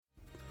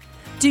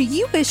Do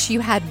you wish you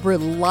had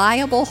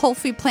reliable whole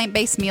food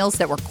plant-based meals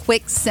that were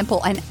quick,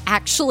 simple, and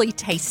actually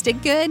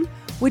tasted good?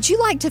 Would you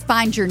like to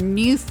find your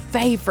new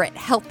favorite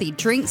healthy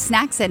drinks,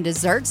 snacks, and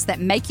desserts that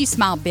make you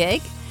smile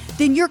big?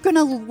 Then you're going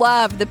to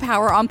love the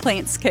Power on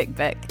Plants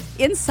cookbook.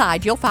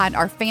 Inside, you'll find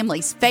our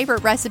family's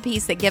favorite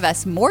recipes that give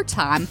us more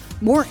time,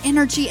 more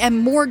energy, and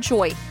more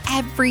joy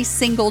every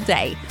single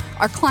day.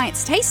 Our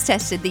clients taste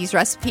tested these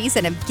recipes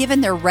and have given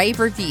their rave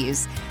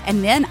reviews.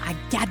 And then I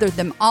gathered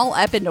them all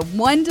up into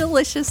one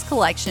delicious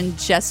collection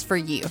just for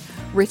you.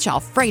 Rich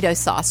Alfredo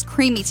sauce,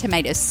 creamy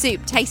tomato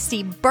soup,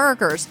 tasty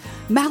burgers,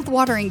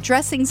 mouth-watering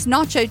dressings,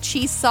 nacho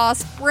cheese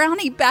sauce,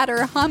 brownie batter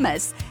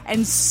hummus,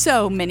 and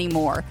so many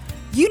more.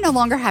 You no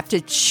longer have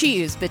to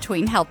choose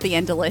between healthy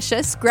and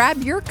delicious.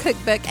 Grab your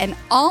cookbook and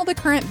all the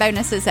current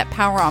bonuses at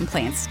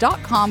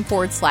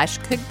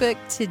poweronplants.com/cookbook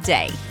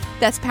today.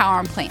 That's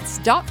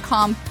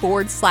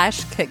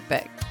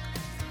poweronplants.com/cookbook.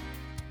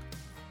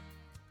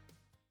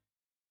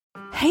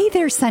 Hey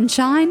there,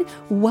 sunshine.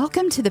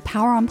 Welcome to the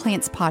Power on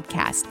Plants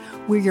podcast.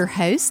 We're your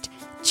host,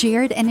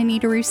 Jared and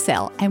Anita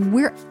Roussel, and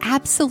we're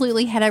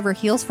absolutely head over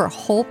heels for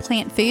whole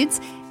plant foods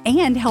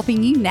and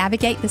helping you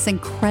navigate this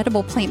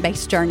incredible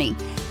plant-based journey.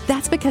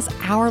 That's because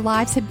our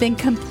lives have been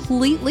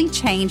completely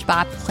changed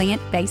by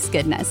plant-based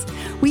goodness.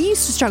 We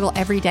used to struggle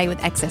every day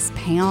with excess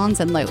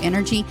pounds and low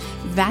energy,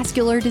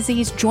 vascular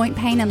disease, joint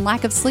pain, and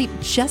lack of sleep,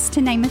 just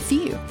to name a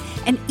few.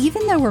 And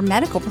even though we're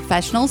medical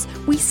professionals,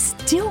 we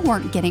still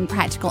weren't getting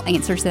practical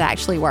answers that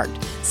actually worked.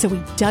 So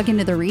we dug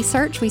into the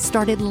research, we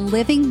started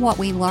living what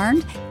we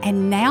learned,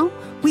 and now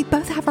we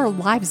both have our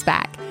lives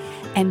back.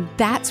 And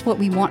that's what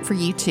we want for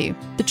you too.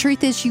 The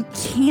truth is you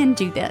can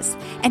do this,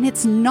 and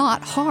it's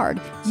not hard.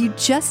 You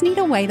just need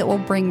a way that will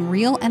bring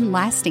real and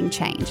lasting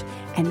change.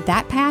 And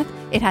that path,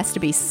 it has to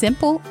be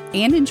simple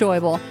and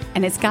enjoyable,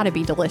 and it's got to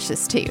be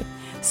delicious too.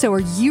 So are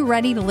you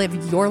ready to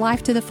live your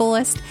life to the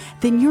fullest?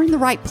 Then you're in the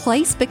right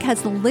place,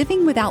 because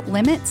living without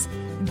limits,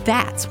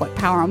 that's what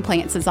Power on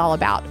Plants is all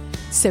about.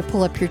 So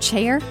pull up your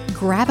chair,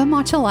 grab a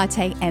matcha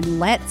latte, and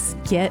let's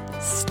get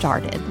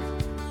started.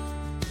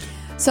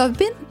 So I've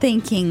been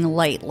thinking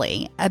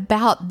lately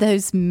about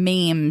those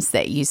memes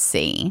that you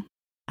see.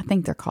 I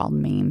think they're called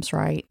memes,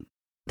 right?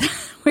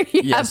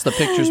 Yes, the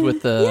pictures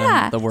with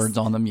the words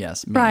on them.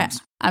 Yes, memes. Right.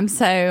 I'm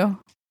so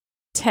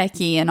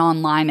techie and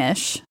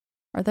online-ish.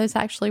 Are those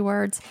actually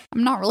words?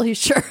 I'm not really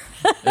sure.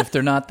 If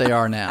they're not, they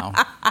are now.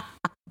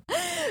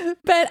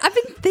 But I've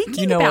been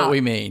thinking about, what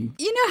we mean.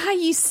 You know how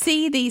you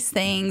see these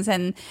things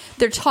and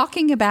they're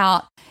talking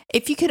about,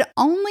 if you could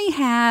only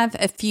have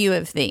a few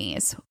of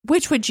these,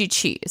 which would you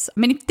choose? I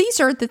mean, if these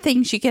are the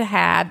things you could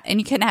have and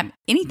you couldn't have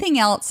anything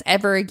else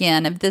ever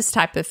again of this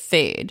type of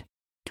food,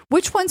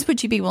 which ones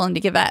would you be willing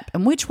to give up?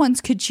 And which ones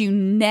could you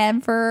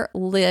never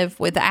live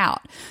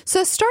without?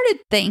 So I started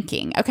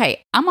thinking,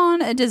 okay, I'm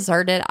on a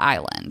deserted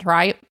island,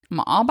 right?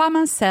 I'm all by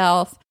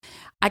myself.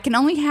 I can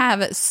only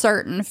have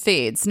certain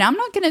foods. Now, I'm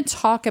not going to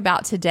talk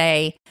about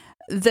today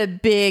the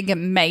big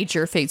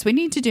major foods. We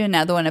need to do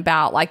another one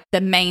about like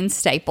the main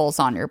staples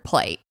on your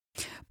plate.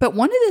 But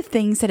one of the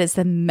things that is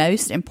the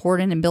most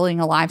important in building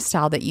a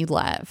lifestyle that you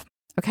love,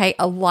 okay,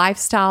 a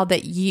lifestyle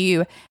that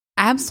you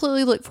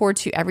absolutely look forward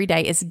to every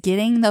day, is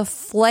getting the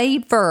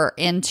flavor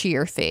into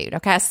your food.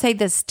 Okay, I say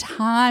this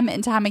time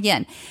and time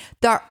again.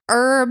 The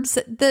herbs,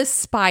 the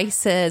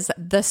spices,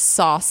 the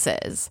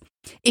sauces.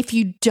 If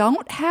you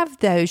don't have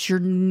those, you're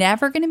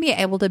never going to be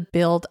able to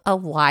build a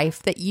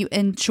life that you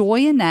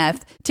enjoy enough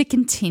to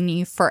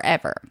continue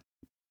forever.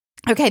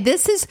 Okay,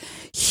 this is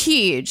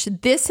huge.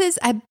 This is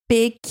a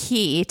big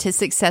key to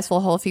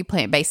successful whole food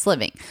plant-based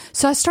living.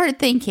 So I started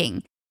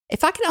thinking,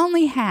 if I could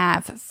only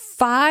have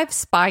 5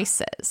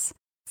 spices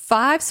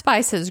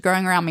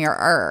growing around me, or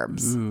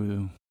herbs,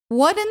 Ooh.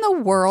 what in the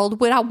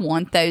world would I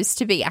want those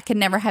to be? I could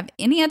never have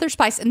any other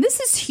spice. And this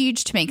is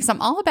huge to me because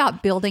I'm all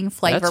about building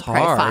flavor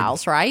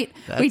profiles, right?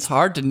 That's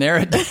hard to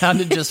narrow it down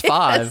to just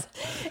 5.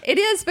 It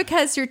is,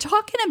 because you're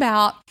talking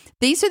about,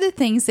 these are the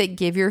things that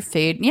give your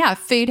food. Yeah,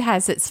 food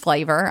has its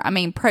flavor. I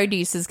mean,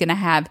 produce is going to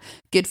have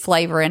good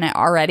flavor in it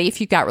already if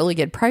you've got really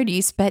good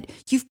produce, but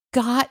you've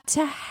got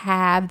to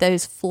have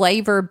those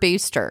flavor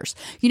boosters.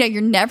 You know,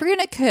 you're never going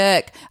to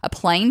cook a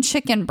plain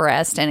chicken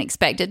breast and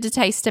expect it to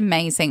taste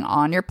amazing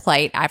on your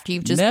plate after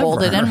you've just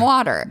boiled it in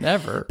water.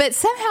 Never. But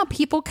somehow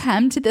people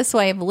come to this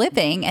way of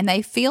living and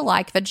they feel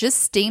like if I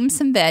just steam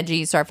some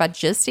veggies or if I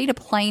just eat a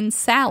plain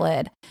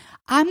salad,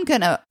 I'm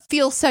going to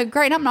feel so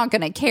great. I'm not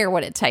going to care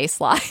what it tastes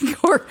like.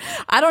 Or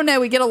I don't know.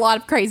 We get a lot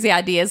of crazy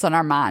ideas on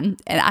our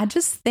mind. And I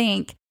just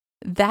think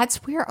that's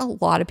where a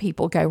lot of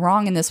people go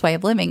wrong in this way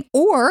of living.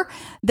 Or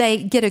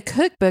they get a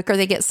cookbook or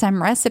they get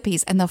some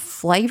recipes and the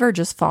flavor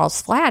just falls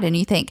flat. And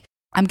you think,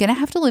 I'm going to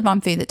have to live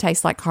on food that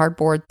tastes like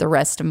cardboard the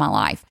rest of my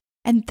life.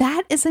 And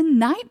that is a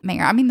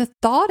nightmare. I mean, the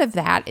thought of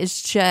that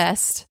is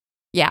just...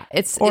 yeah,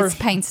 it's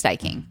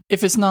painstaking.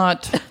 If it's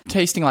not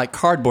tasting like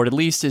cardboard, at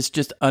least it's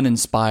just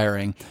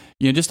uninspiring.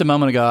 You know, just a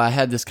moment ago, I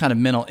had this kind of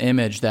mental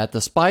image that the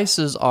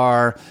spices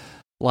are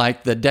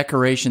like the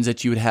decorations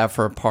that you would have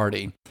for a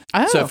party.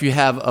 Oh. So if you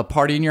have a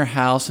party in your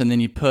house and then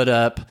you put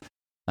up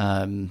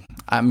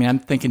I'm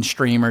thinking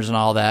streamers and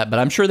all that, but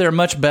I'm sure there are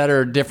much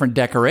better different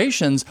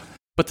decorations.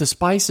 But the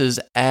spices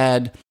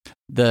add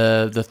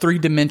the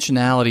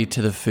three-dimensionality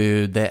to the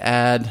food. They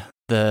add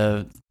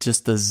the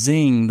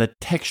zing, the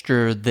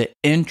texture, the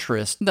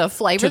interest, the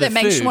flavor that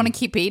makes you want to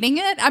keep eating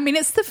it. I mean,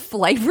 it's the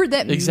flavor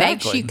that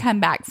makes you come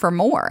back for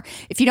more.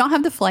 If you don't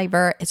have the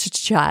flavor, it's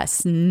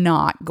just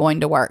not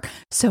going to work.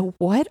 So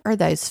what are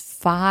those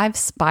 5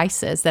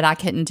 spices that I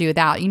couldn't do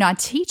without? I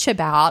teach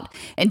about,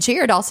 and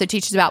Jared also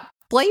teaches about,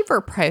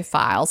 flavor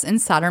profiles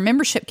inside our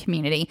membership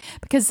community,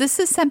 because this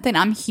is something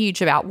I'm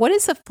huge about. What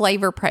is a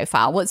flavor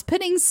profile? Well, it's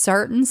putting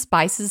certain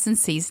spices and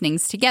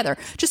seasonings together,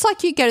 just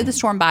like you go to the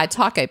store and buy a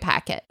taco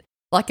packet,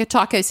 like a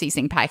taco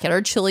seasoning packet or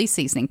a chili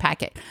seasoning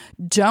packet.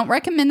 Don't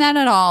recommend that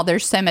at all.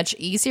 There's so much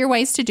easier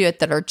ways to do it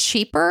that are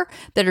cheaper,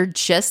 that are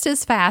just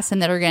as fast,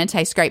 and that are going to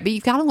taste great. But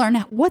you've got to learn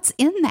what's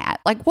in that.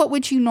 Like, what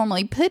would you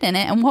normally put in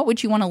it, and what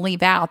would you want to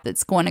leave out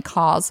that's going to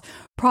cause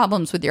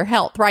problems with your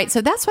health, right? So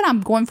that's what I'm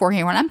going for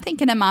here. When I'm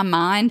thinking in my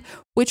mind,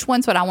 which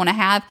ones would I want to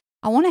have?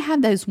 I want to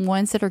have those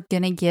ones that are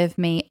going to give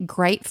me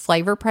great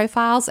flavor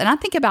profiles. And I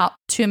think about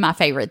 2 of my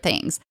favorite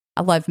things.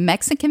 I love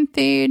Mexican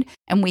food,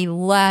 and we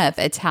love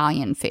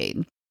Italian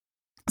food.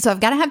 So I've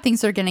got to have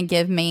things that are going to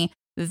give me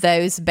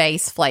those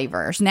base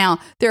flavors. Now,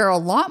 there are a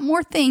lot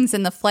more things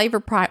in the flavor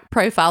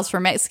profiles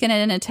for Mexican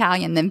and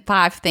Italian than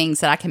 5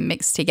 things that I can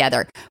mix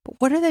together. But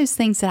what are those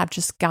things that I've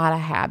just got to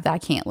have that I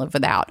can't live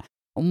without?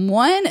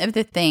 One of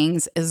the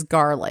things is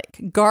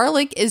garlic.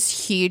 Garlic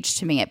is huge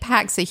to me. It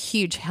packs a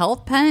huge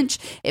health punch.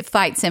 It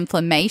fights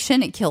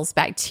inflammation. It kills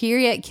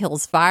bacteria. It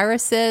kills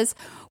viruses.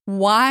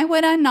 Why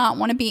would I not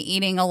want to be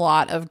eating a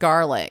lot of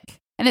garlic?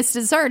 And it's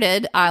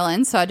deserted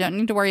island, so I don't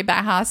need to worry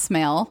about how I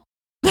smell.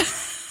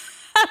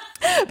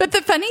 But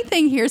the funny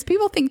thing here is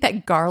people think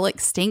that garlic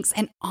stinks.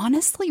 And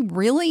honestly,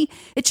 really,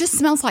 it just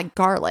smells like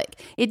garlic.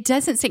 It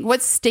doesn't stink.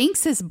 What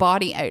stinks is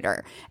body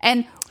odor.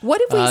 And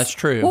what if that's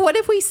true. Well, what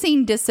if we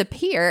seen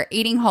disappear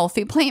eating whole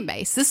food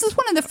plant-based? This is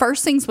one of the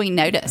first things we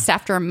noticed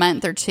after a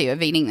month or 2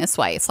 of eating this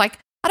way. It's like,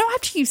 I don't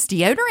have to use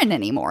deodorant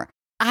anymore.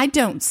 I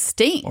don't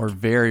stink. Or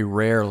very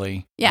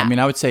rarely. Yeah. I mean,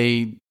 I would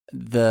say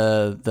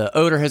the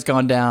odor has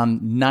gone down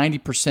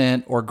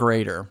 90% or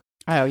greater.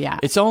 Oh, yeah.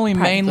 It's only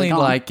mainly gone.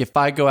 like if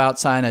I go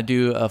outside and I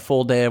do a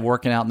full day of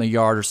working out in the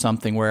yard or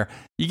something where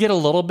you get a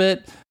little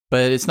bit,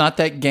 but it's not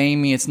that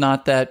gamey. It's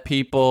not that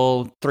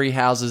people 3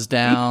 houses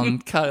down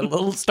kind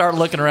of start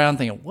looking around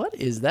thinking, what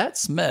is that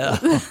smell?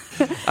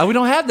 We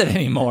don't have that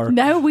anymore.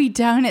 No, we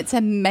don't. It's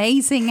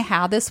amazing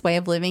how this way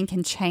of living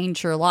can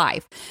change your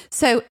life.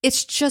 So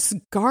it's just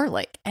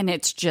garlic, and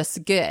it's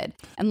just good.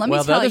 And let me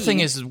tell you. Well, the other thing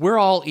is we're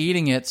all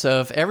eating it.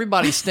 So if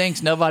everybody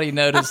stinks, nobody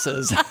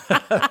notices.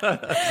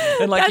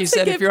 And like you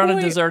said, if you're on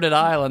a deserted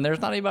island,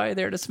 there's not anybody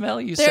there to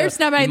smell you. There's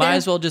nobody there. You might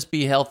as well just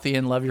be healthy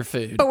and love your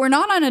food. But we're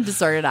not on a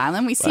deserted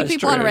island. We see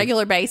people on a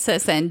regular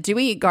basis. And do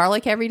we eat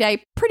garlic every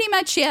day? Pretty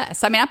much,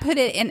 yes. I mean, I put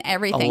it in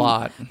everything. A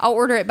lot. I'll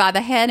order it by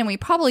the head, and we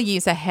probably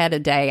use a head a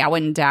day. I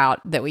wouldn't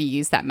doubt that we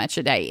use that much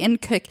a day. And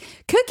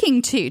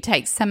cooking, too,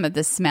 takes some of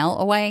the smell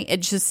away.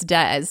 It just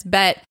does.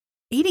 But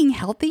eating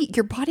healthy,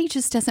 your body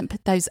just doesn't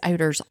put those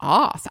odors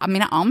off. I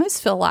mean, I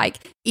almost feel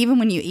like even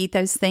when you eat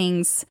those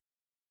things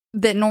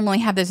that normally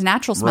have those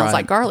natural smells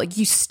like garlic,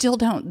 you still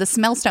don't, the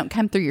smells don't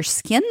come through your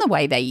skin the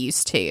way they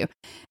used to.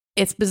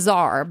 It's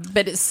bizarre,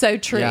 but it's so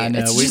true. Yeah, I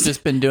know. We've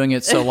just been doing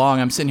it so long.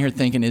 I'm sitting here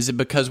thinking, is it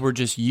because we're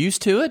just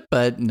used to it,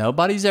 but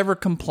nobody's ever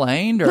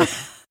complained or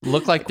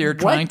look like they're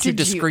trying to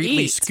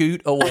discreetly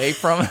scoot away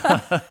from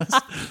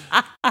us?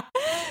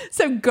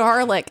 So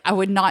garlic, I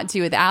would not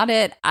do without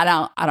it.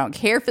 I don't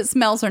care if it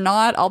smells or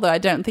not, although I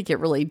don't think it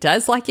really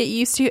does like it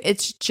used to.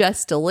 It's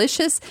just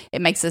delicious.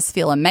 It makes us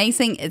feel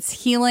amazing.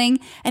 It's healing.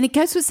 And it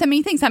goes with so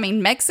many things. I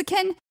mean,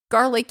 Mexican,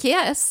 garlic,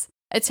 yes.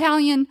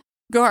 Italian,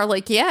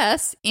 garlic,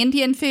 yes.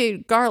 Indian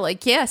food,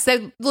 garlic, yes.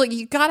 So look,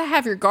 you got to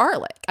have your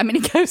garlic. I mean,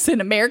 it goes in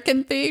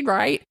American food,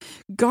 right?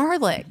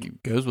 Garlic.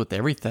 It goes with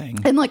everything.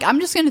 And look, I'm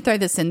just going to throw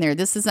this in there.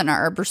 This isn't an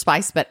herb or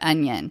spice, but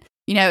onion.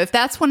 You know, if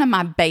that's one of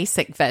my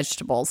basic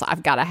vegetables,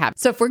 I've got to have.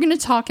 So if we're going to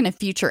talk in a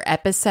future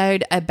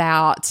episode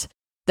about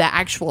the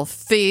actual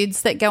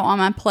foods that go on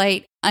my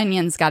plate,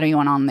 onion's got to be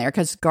one on there,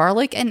 because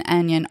garlic and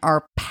onion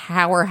are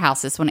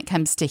powerhouses when it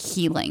comes to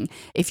healing.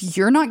 If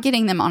you're not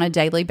getting them on a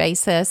daily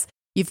basis,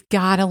 you've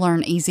got to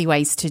learn easy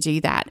ways to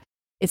do that.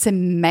 It's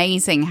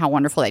amazing how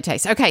wonderful they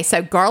taste. Okay,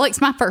 so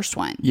garlic's my first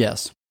one.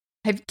 Yes.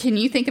 Can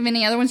you think of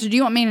any other ones? Or do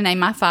you want me to name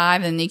my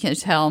 5 and you can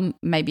tell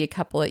maybe a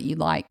couple that you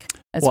like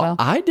as well?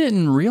 I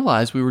didn't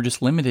realize we were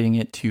just limiting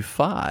it to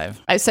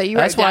 5. Oh, so you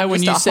That's wrote why down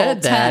when just you a whole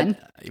said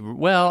that, ton.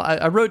 well,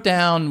 I wrote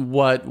down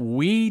what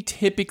we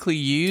typically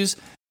use.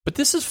 But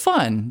this is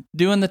fun.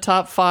 Doing the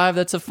top 5,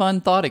 that's a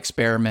fun thought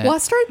experiment. Well, I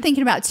started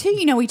thinking about, too,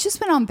 you know, we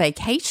just went on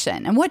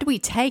vacation. And what do we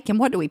take and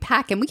what do we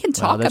pack? And we can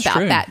talk about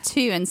that, too,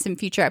 in some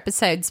future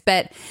episodes.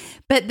 But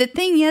the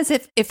thing is,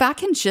 if I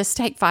can just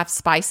take 5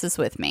 spices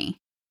with me,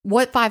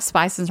 what 5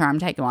 spices are I'm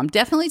taking? Well, I'm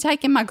definitely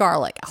taking my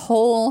garlic,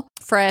 whole,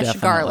 fresh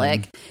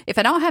garlic. If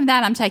I don't have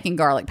that, I'm taking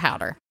garlic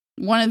powder.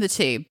 One of the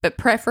two, but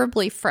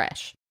preferably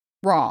fresh,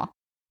 raw.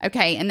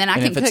 Okay, and then I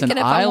And can if it's cook an it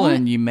if I island,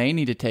 want. you may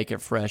need to take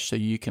it fresh so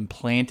you can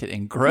plant it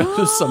and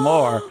grow some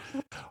more.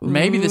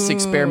 Maybe this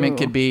experiment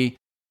could be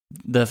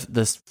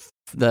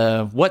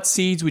the what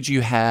seeds would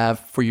you have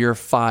for your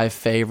 5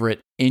 favorite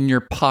in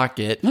your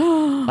pocket?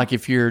 Like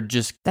if you're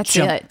just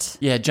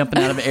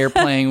jumping out of an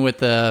airplane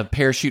with a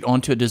parachute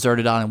onto a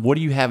deserted island, what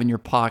do you have in your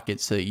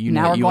pocket so that you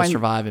know you will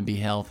survive and be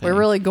healthy? We're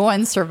really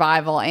going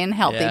survival and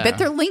healthy, but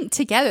they're linked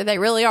together. They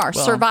really are.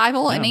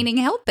 Survival and eating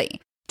healthy.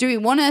 Do we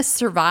want to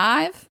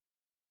survive?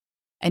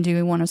 And do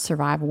we want to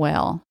survive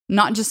well?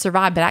 Not just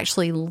survive, but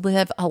actually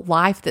live a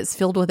life that's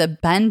filled with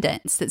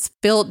abundance,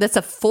 that's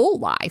a full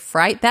life,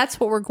 right? That's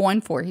what we're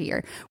going for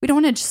here. We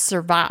don't want to just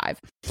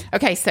survive.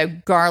 Okay, so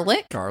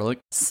garlic,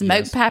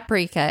 smoked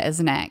paprika is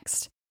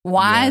next.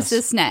 Why is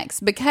this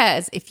next?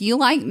 Because if you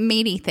like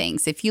meaty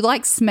things, if you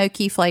like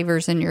smoky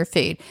flavors in your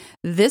food,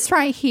 this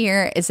right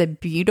here is a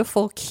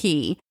beautiful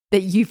key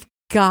that you've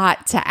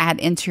got to add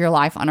into your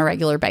life on a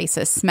regular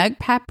basis. Smoked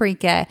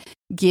paprika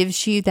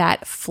gives you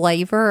that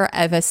flavor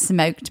of a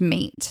smoked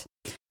meat.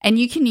 And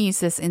you can use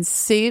this in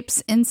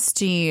soups and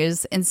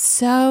stews in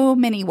so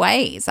many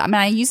ways. I mean,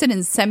 I use it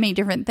in so many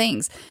different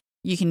things.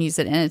 You can use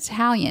it in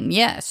Italian,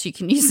 yes. You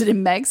can use it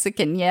in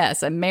Mexican,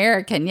 yes.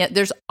 American, yes.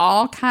 There's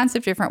all kinds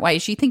of different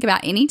ways. You think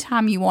about any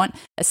time you want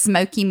a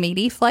smoky,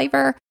 meaty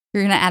flavor,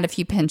 you're going to add a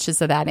few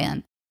pinches of that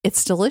in.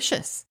 It's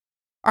delicious.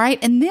 All right,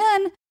 and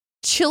then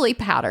chili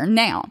powder.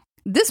 Now,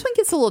 this one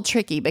gets a little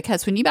tricky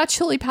because when you buy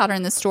chili powder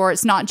in the store,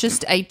 it's not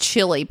just a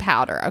chili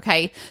powder,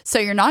 okay? So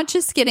you're not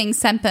just getting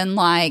something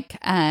like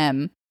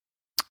ancho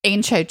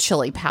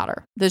chili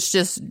powder that's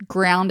just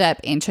ground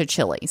up ancho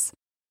chilies.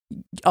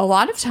 A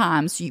lot of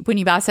times when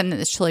you buy something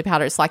that's chili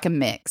powder, it's like a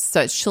mix. So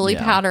it's chili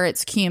powder,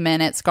 it's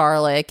cumin, it's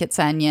garlic, it's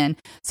onion.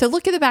 So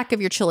look at the back of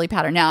your chili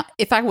powder. Now,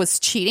 if I was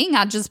cheating,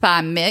 I'd just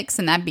buy a mix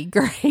and that'd be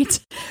great.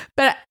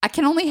 But I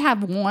can only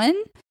have one,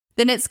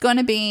 then it's going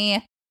to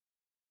be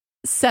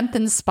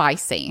something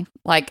spicy,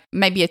 like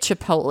maybe a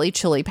chipotle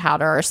chili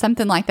powder or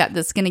something like that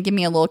that's going to give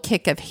me a little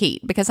kick of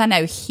heat, because I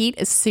know heat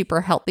is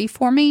super healthy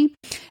for me.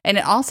 And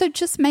it also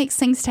just makes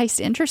things taste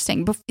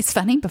interesting. It's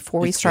funny,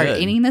 before we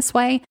started eating this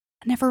way,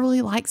 I never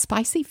really liked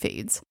spicy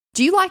foods.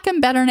 Do you like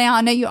them better now?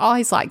 I know you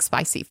always like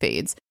spicy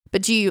foods,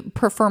 but do you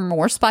prefer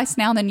more spice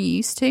now than you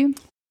used to?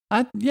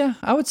 I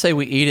would say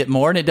we eat it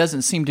more, and it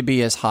doesn't seem to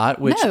be as hot,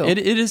 which it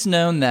is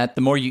known that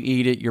the more you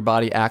eat it, your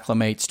body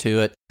acclimates to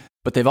it.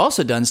 But they've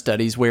also done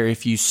studies where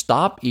if you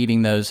stop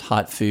eating those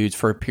hot foods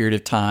for a period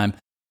of time,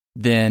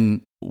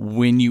 then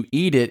when you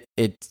eat it,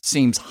 it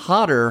seems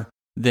hotter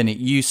than it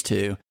used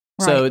to.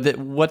 Right. So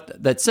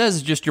what that says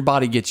is just your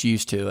body gets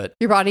used to it.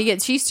 Your body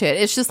gets used to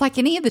it. It's just like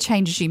any of the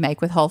changes you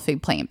make with whole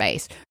food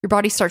plant-based. Your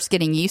body starts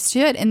getting used to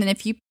it. And then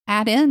if you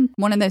add in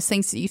one of those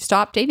things that you've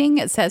stopped eating,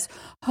 it says,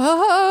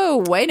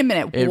 oh, wait a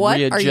minute.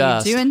 What are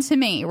you doing to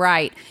me?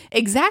 Right.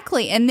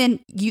 Exactly. And then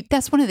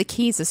that's one of the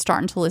keys, is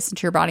starting to listen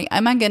to your body.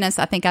 Oh my goodness.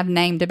 I think I've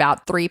named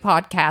about 3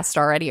 podcasts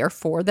already, or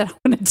 4 that I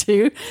want to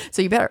do.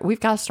 So we've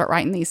got to start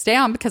writing these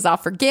down, because I'll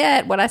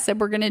forget what I said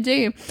we're going to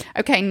do.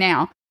 Okay.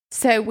 Now,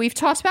 so we've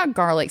talked about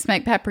garlic,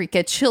 smoked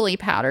paprika, chili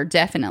powder,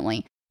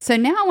 definitely. So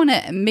now I want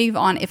to move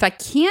on. If I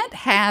can't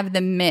have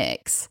the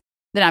mix,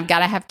 then I've got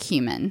to have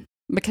cumin,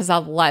 because I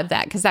love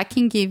that, because that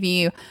can give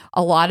you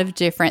a lot of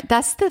different,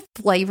 that's the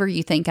flavor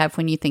you think of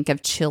when you think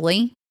of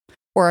chili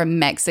or a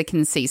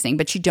Mexican seasoning,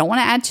 but you don't want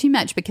to add too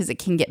much because it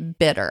can get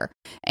bitter.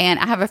 And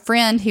I have a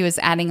friend who was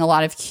adding a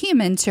lot of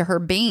cumin to her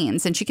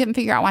beans, and she couldn't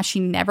figure out why she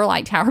never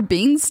liked how her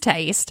beans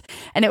taste.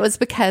 And it was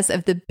because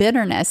of the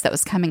bitterness that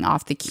was coming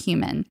off the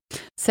cumin.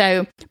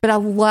 So, but I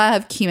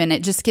love cumin.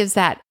 It just gives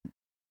that,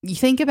 you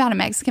think about a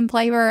Mexican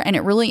flavor, and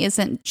it really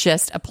isn't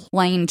just a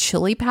plain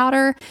chili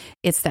powder.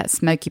 It's that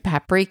smoky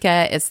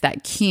paprika, it's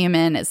that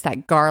cumin, it's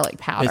that garlic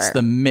powder. It's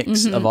the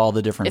mix of all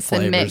the different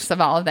flavors. It's the mix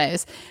of all of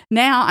those.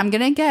 Now, I'm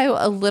going to go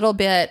a little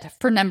bit,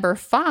 for number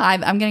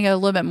 5, I'm going to go a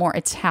little bit more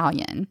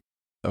Italian.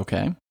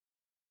 Okay.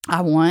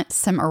 I want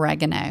some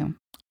oregano.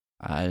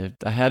 I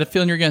had a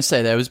feeling you were going to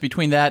say that. It was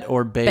between that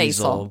or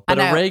basil. But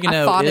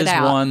oregano is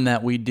one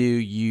that we do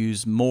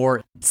use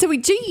more. So we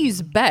do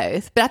use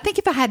both, but I think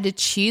if I had to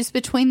choose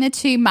between the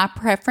two, my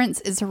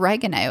preference is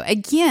oregano.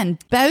 Again,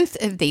 both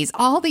of these,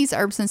 all these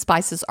herbs and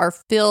spices are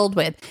filled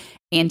with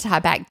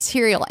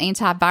antibacterial,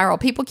 antiviral.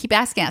 People keep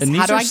asking us, and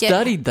these are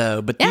studied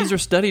though, but these are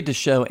studied to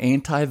show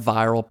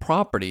antiviral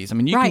properties. I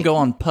mean, you can go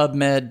on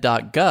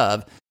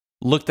PubMed.gov,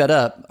 look that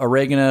up,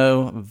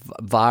 oregano,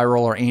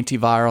 viral or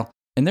antiviral,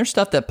 and there's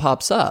stuff that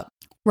pops up.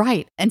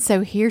 Right. And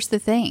so here's the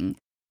thing.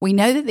 We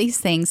know that these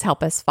things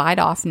help us fight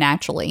off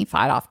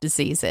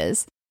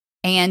diseases,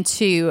 and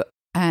to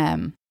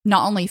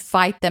not only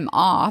fight them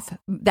off,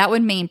 that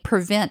would mean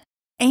prevent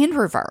and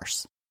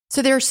reverse.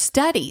 So there are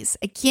studies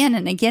again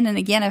and again and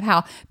again of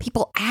how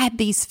people add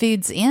these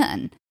foods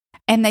in,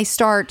 and they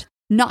start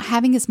not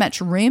having as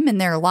much room in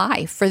their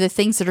life for the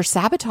things that are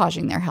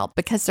sabotaging their health,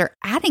 because they're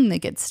adding the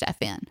good stuff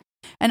in.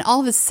 And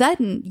all of a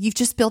sudden, you've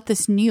just built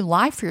this new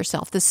life for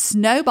yourself, this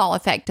snowball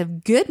effect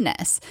of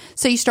goodness.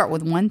 So you start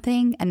with one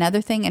thing,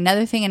 another thing,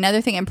 another thing,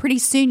 another thing. And pretty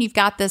soon you've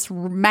got this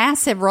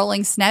massive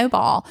rolling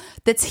snowball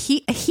that's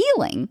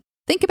healing.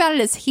 Think about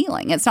it as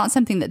healing. It's not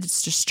something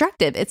that's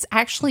destructive. It's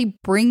actually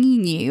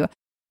bringing you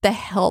the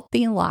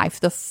healthy life,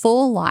 the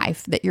full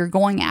life that you're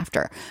going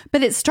after.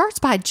 But it starts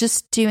by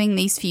just doing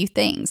these few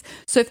things.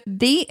 So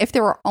if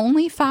there were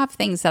only 5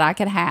 things that I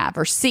could have,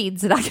 or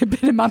seeds that I could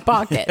put in my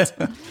pocket,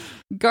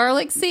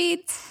 garlic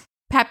seeds,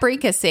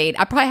 paprika seed.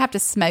 I probably have to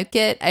smoke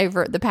it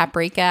over the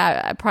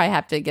paprika. I probably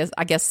have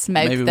to,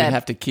 smoke Maybe the we'd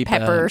have to keep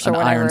peppers an or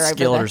whatever iron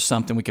skillet over or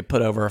something we could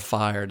put over a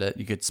fire that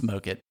you could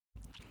smoke it.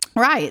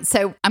 Right.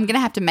 So I'm going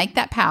to have to make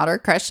that powder,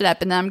 crush it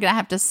up, and then I'm going to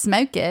have to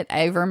smoke it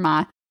over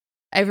my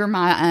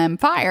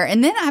fire.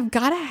 And then I've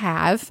got to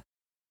have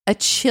a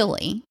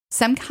chili,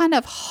 some kind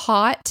of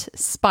hot,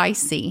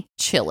 spicy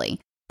chili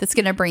that's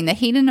going to bring the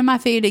heat into my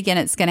food. Again,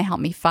 it's going to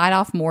help me fight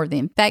off more of the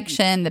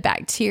infection, the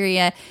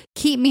bacteria,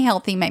 keep me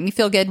healthy, make me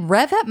feel good,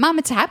 rev up my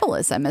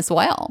metabolism as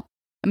well.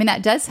 I mean,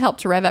 that does help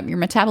to rev up your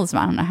metabolism.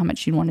 I don't know how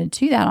much you'd want to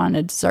do that on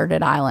a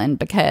deserted island,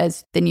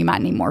 because then you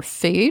might need more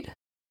food.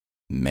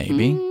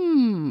 Maybe.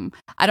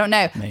 I don't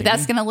know. Maybe. But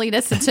that's going to lead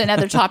us into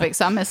another topic.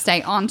 So I'm going to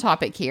stay on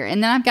topic here.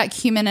 And then I've got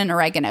cumin and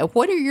oregano.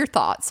 What are your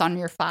thoughts on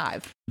your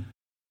 5?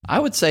 I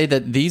would say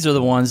that these are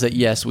the ones that,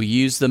 yes, we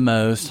use the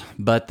most.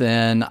 But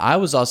then I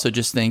was also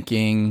just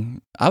thinking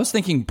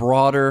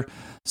broader.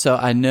 So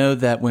I know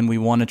that when we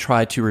want to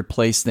try to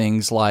replace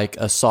things like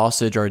a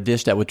sausage or a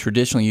dish that would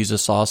traditionally use a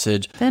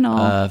sausage,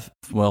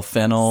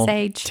 fennel,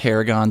 sage,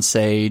 tarragon,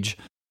 sage.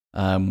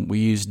 We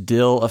use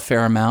dill a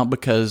fair amount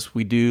because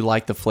we do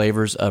like the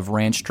flavors of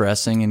ranch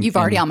dressing. And you've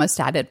already almost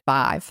added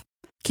 5.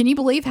 Can you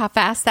believe how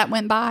fast that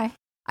went by?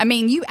 I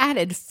mean, you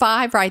added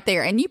 5 right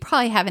there, and you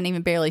probably haven't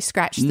even barely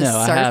scratched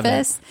the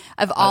surface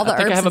of all the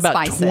herbs and spices.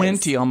 I have about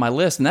 20 on my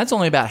list, and that's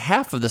only about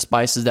half of the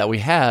spices that we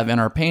have in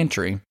our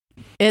pantry.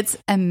 It's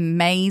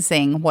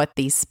amazing what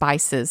these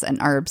spices and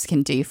herbs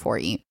can do for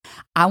you.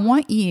 I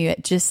want you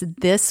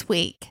just this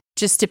week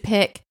just to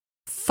pick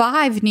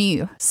 5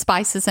 new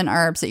spices and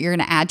herbs that you're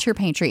going to add to your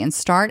pantry and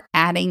start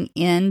adding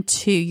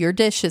into your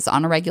dishes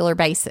on a regular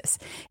basis.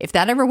 If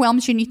that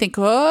overwhelms you and you think,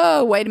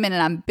 oh, wait a minute,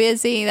 I'm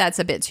busy, that's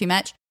a bit too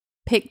much,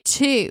 pick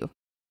 2,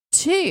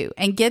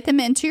 and get them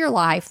into your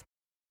life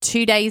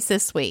 2 days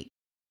this week.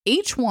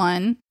 Each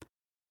one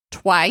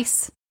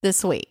twice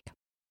this week.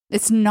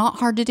 It's not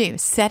hard to do.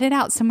 Set it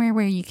out somewhere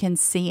where you can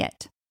see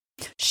it.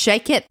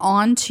 Shake it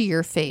onto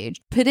your food.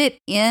 Put it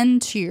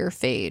into your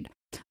food.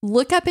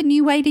 Look up a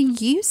new way to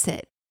use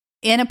it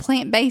in a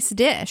plant-based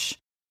dish.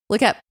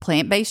 Look up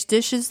plant-based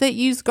dishes that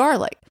use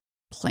garlic,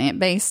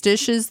 plant-based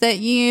dishes that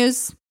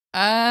use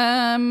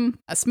a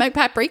smoked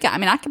paprika. I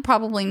mean, I could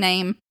probably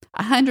name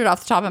 100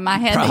 off the top of my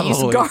head that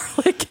use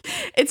garlic.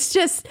 It's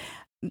just,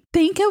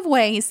 think of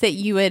ways that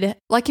you would,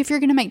 like if you're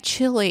going to make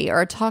chili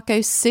or a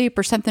taco soup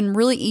or something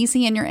really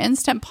easy in your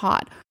Instant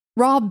Pot.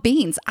 Raw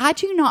beans. I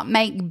do not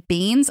make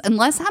beans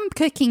unless I'm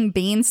cooking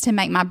beans to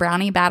make my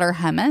brownie batter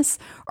hummus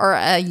or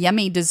a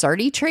yummy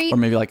desserty treat. Or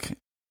maybe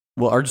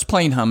or just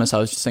plain hummus. I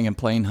was just saying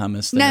plain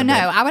hummus. No,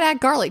 I would add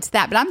garlic to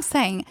that. But I'm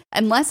saying,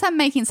 unless I'm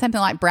making something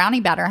like brownie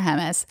batter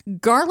hummus,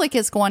 garlic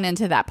is going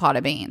into that pot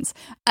of beans.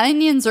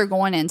 Onions are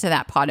going into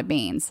that pot of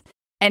beans.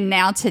 And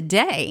now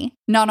today,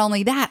 not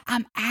only that,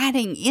 I'm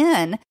adding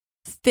in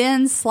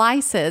thin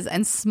slices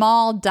and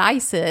small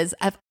dices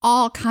of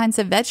all kinds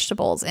of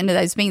vegetables into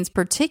those beans,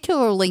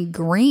 particularly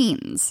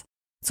greens.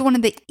 It's one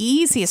of the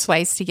easiest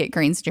ways to get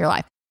greens into your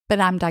life, but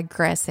I'm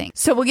digressing.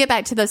 So we'll get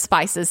back to those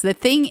spices. The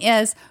thing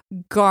is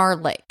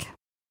garlic.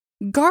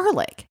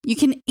 Garlic. You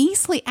can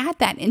easily add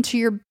that into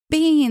your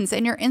beans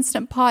and your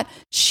Instant Pot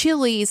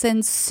chilies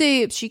and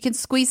soups. You can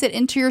squeeze it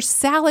into your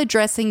salad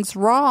dressings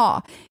raw.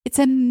 It's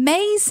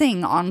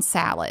amazing on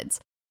salads.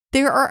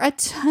 There are a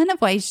ton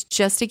of ways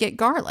just to get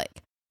garlic.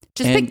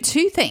 Pick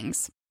 2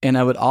 things. And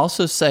I would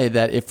also say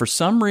that if for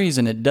some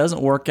reason it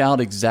doesn't work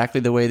out exactly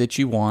the way that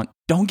you want,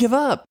 don't give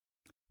up.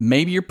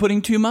 Maybe you're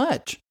putting too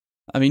much.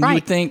 I mean, You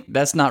would think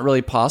that's not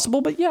really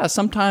possible, but yeah,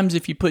 sometimes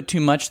if you put too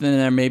much, then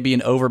there may be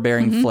an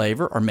overbearing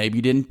flavor, or maybe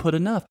you didn't put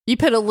enough. You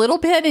put a little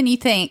bit and you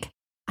think,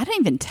 I don't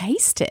even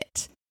taste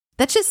it.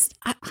 That's just,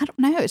 I don't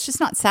know, it's just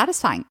not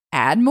satisfying.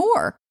 Add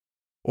more.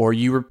 Or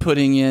you were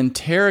putting in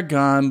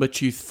tarragon,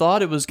 but you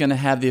thought it was going to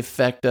have the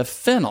effect of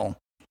fennel.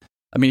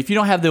 I mean, if you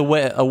don't have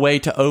a way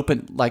to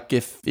open, like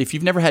if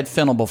you've never had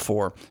fennel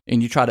before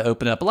and you try to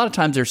open it up, a lot of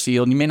times they're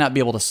sealed and you may not be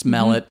able to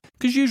smell it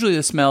because usually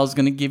the smell is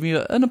going to give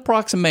you an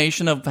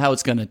approximation of how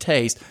it's going to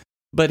taste.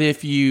 But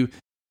if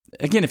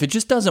it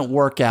just doesn't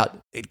work out,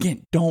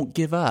 again, don't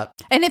give up.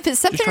 And if it's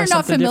something you're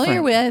not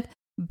familiar with,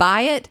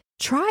 buy it,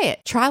 try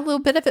it. Try a little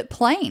bit of it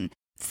plain.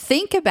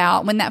 Think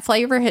about when that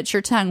flavor hits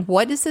your tongue,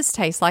 what does this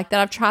taste like that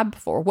I've tried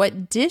before?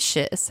 What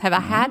dishes have I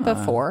had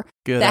before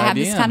that have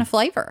this kind of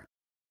flavor?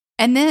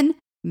 And then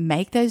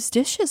make those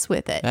dishes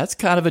with it. That's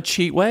kind of a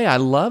cheat way. I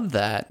love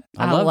that.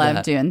 I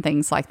love doing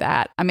things like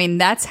that. I mean,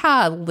 that's how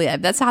I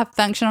live. That's how I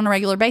function on a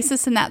regular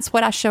basis. And that's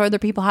what I show other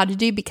people how to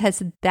do,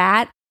 because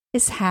that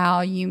is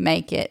how you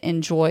make it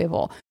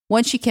enjoyable.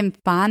 Once you can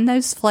find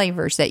those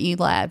flavors that you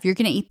love, you're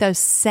going to eat those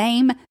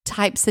same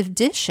types of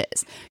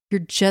dishes. You're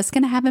just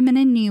going to have them in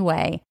a new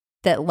way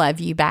that love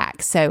you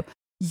back. So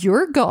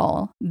your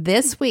goal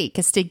this week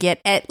is to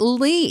get at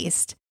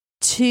least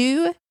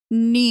 2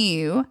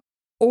 new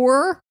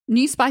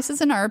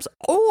spices and herbs,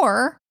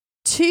 or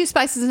 2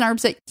 spices and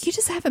herbs that you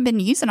just haven't been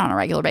using on a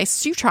regular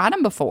basis. You've tried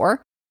them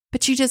before,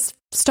 but you just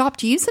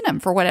stopped using them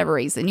for whatever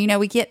reason.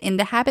 We get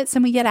into habits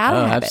and we get out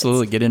of habits.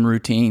 Absolutely. Get in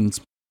routines.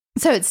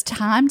 So it's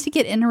time to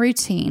get in a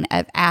routine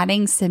of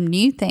adding some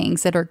new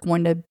things that are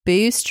going to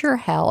boost your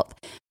health,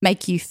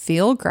 make you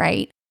feel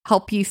great,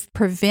 help you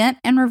prevent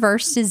and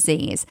reverse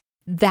disease.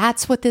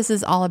 That's what this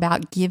is all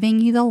about, giving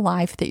you the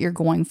life that you're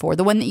going for,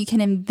 the one that you can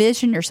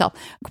envision yourself.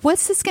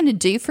 What's this going to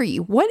do for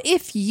you? What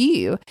if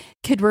you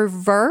could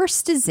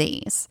reverse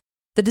disease,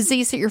 the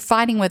disease that you're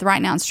fighting with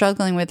right now and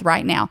struggling with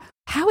right now?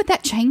 How would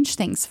that change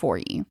things for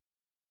you?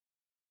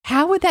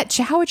 How would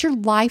your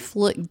life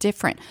look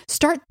different?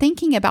 Start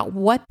thinking about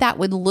what that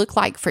would look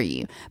like for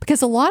you.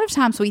 Because a lot of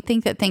times we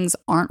think that things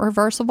aren't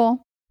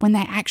reversible when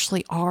they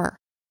actually are.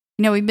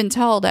 We've been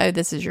told, oh,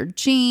 this is your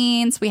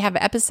genes. We have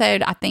an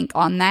episode, I think,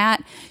 on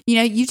that.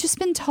 You've just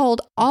been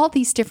told all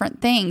these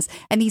different things,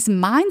 and these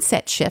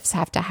mindset shifts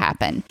have to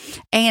happen,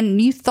 and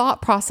new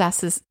thought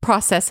processes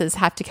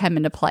have to come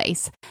into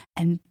place.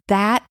 And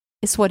that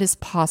is what is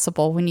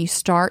possible when you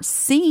start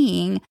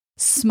seeing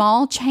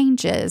small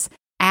changes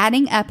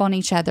adding up on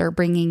each other,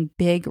 bringing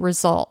big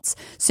results.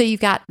 So you've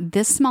got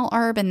this small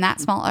herb and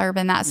that small herb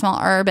and that small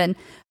herb, and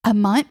a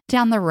month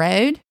down the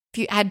road, if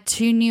you add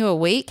 2 new a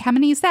week, how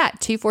many is that?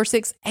 2, 4,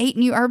 6, 8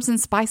 new herbs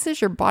and spices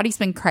your body's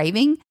been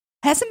craving,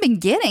 hasn't been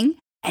getting,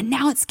 and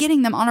now it's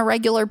getting them on a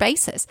regular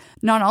basis.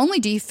 Not only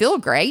do you feel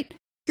great,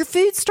 your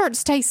food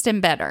starts tasting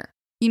better,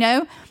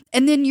 and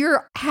then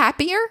you're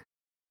happier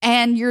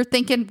and you're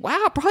thinking,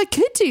 wow, I probably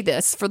could do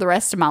this for the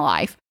rest of my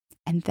life.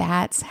 And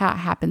that's how it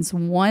happens,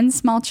 one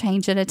small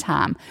change at a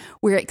time.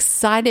 We're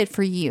excited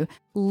for you.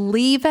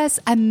 Leave us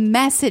a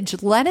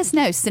message. Let us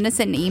know. Send us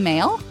an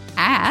email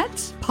at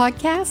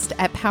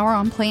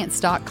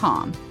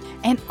podcast@poweronplants.com.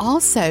 And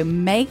also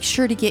make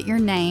sure to get your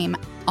name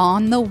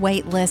on the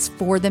wait list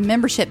for the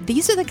membership.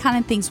 These are the kind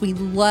of things we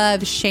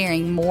love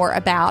sharing more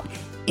about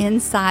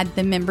inside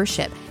the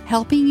membership,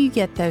 helping you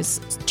get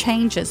those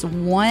changes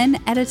one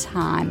at a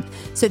time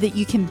so that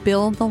you can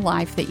build the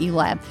life that you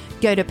love.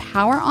 Go to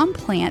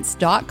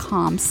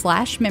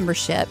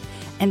poweronplants.com/membership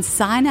and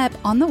sign up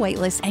on the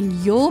waitlist, and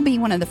you'll be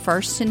one of the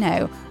first to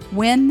know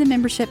when the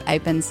membership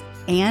opens,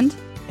 and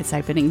it's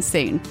opening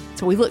soon.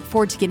 So we look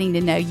forward to getting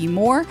to know you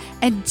more,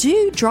 and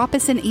do drop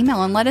us an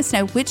email and let us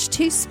know which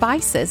 2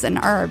 spices and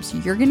herbs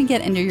you're going to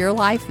get into your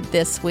life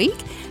this week.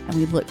 And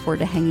we look forward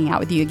to hanging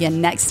out with you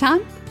again next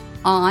time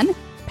on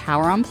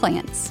Power on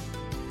Plants.